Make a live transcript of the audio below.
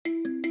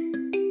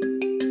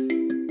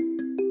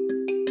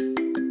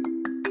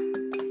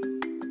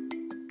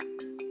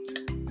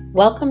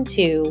Welcome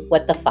to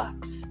What the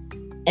Fox,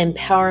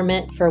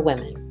 Empowerment for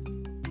Women.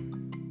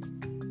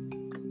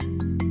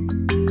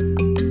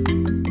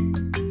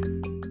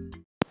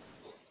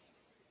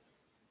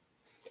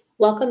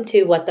 Welcome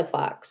to What the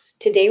Fox.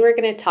 Today we're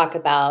going to talk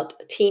about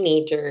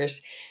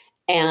teenagers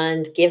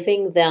and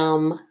giving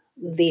them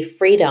the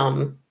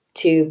freedom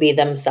to be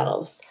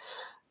themselves.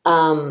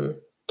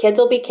 Kids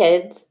will be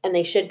kids and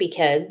they should be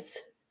kids,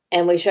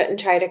 and we shouldn't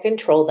try to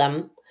control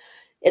them.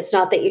 It's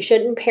not that you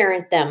shouldn't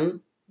parent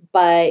them,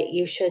 but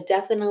you should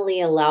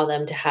definitely allow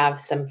them to have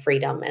some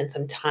freedom and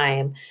some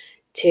time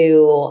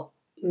to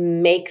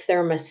make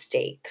their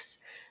mistakes.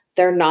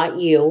 They're not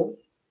you,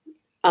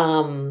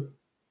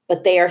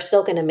 but they are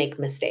still going to make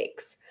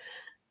mistakes.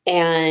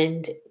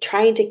 And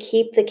trying to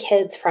keep the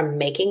kids from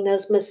making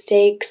those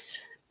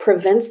mistakes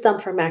prevents them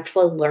from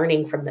actually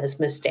learning from those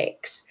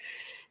mistakes.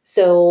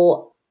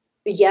 So,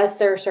 yes,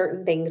 there are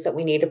certain things that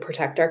we need to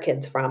protect our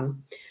kids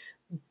from,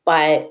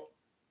 but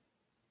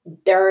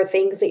there are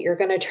things that you're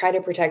going to try to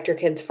protect your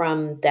kids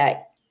from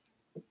that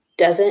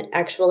doesn't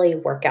actually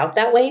work out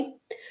that way.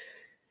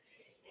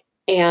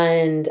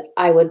 And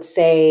I would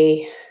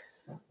say,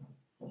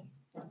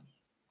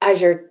 as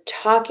you're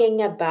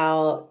talking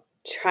about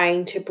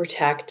trying to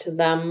protect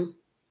them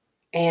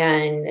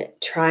and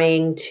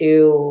trying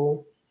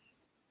to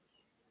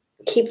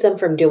keep them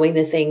from doing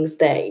the things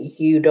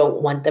that you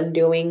don't want them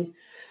doing,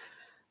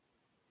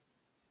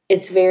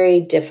 it's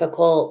very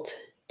difficult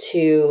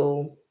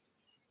to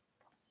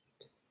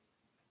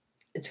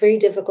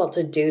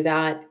do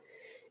that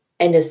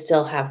and to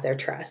still have their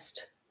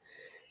trust.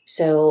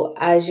 So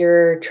as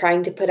you're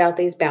trying to put out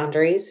these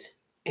boundaries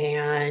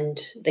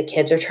and the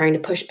kids are trying to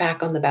push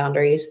back on the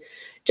boundaries,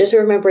 just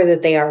remember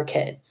that they are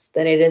kids,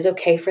 that it is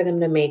okay for them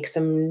to make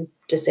some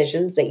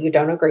decisions that you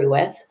don't agree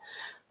with,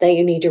 that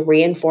you need to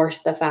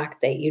reinforce the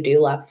fact that you do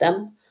love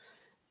them,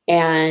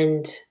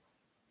 and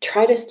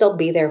try to still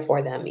be there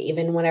for them,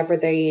 even whenever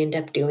they end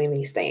up doing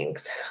these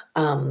things.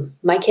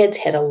 My kids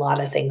hid a lot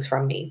of things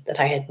from me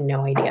that I had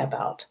no idea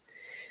about.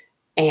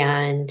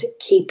 And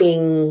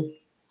keeping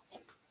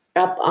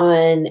up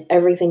on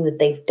everything that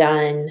they've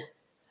done,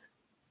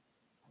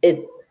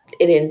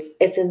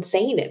 it's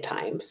insane at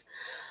times.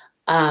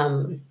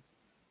 Um,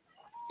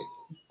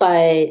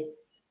 but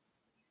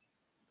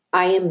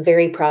I am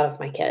very proud of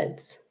my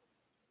kids.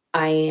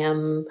 I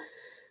am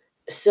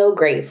so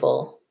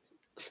grateful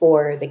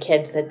for the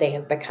kids that they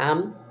have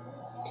become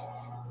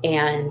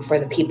and for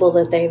the people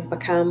that they've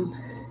become.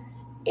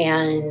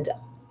 And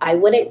I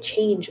wouldn't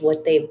change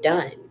what they've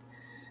done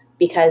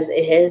because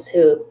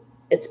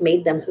it's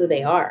made them who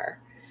they are.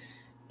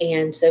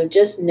 And so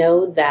just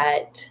know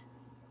that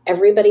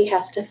everybody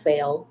has to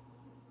fail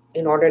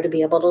in order to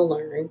be able to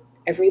learn.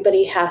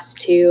 Everybody has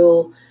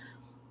to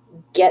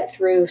get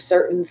through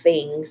certain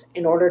things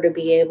in order to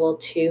be able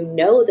to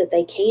know that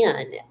they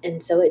can.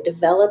 And so it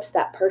develops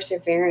that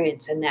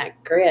perseverance and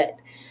that grit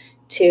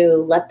to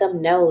let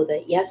them know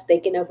that, yes, they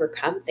can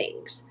overcome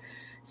things.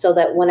 So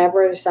that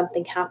whenever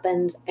something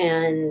happens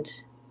and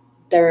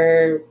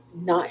they're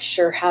not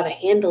sure how to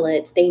handle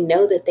it, they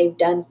know that they've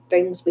done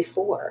things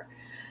before.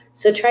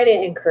 So try to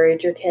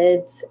encourage your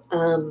kids.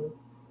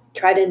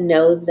 Try to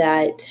know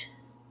that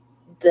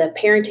the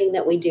parenting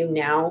that we do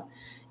now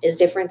is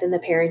different than the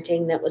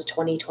parenting that was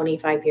 20,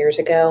 25 years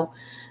ago.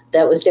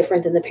 That was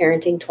different than the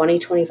parenting 20,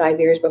 25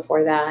 years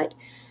before that.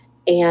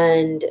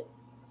 And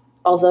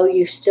although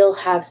you still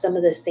have some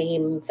of the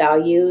same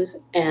values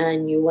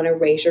and you want to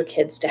raise your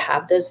kids to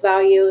have those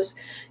values,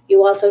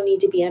 you also need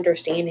to be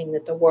understanding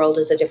that the world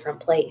is a different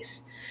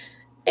place.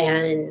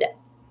 And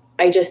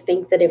I just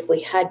think that if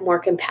we had more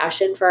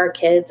compassion for our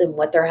kids and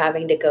what they're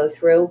having to go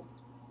through,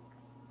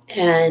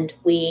 and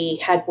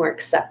we had more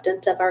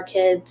acceptance of our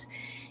kids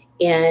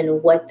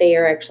and what they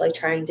are actually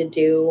trying to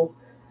do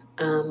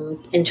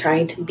and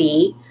trying to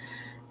be,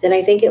 then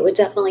I think it would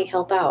definitely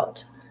help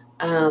out.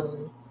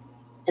 And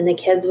the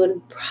kids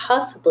would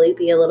possibly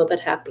be a little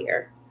bit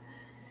happier.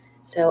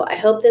 So I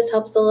hope this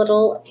helps a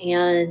little,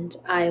 and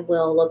I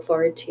will look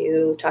forward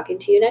to talking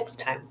to you next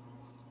time.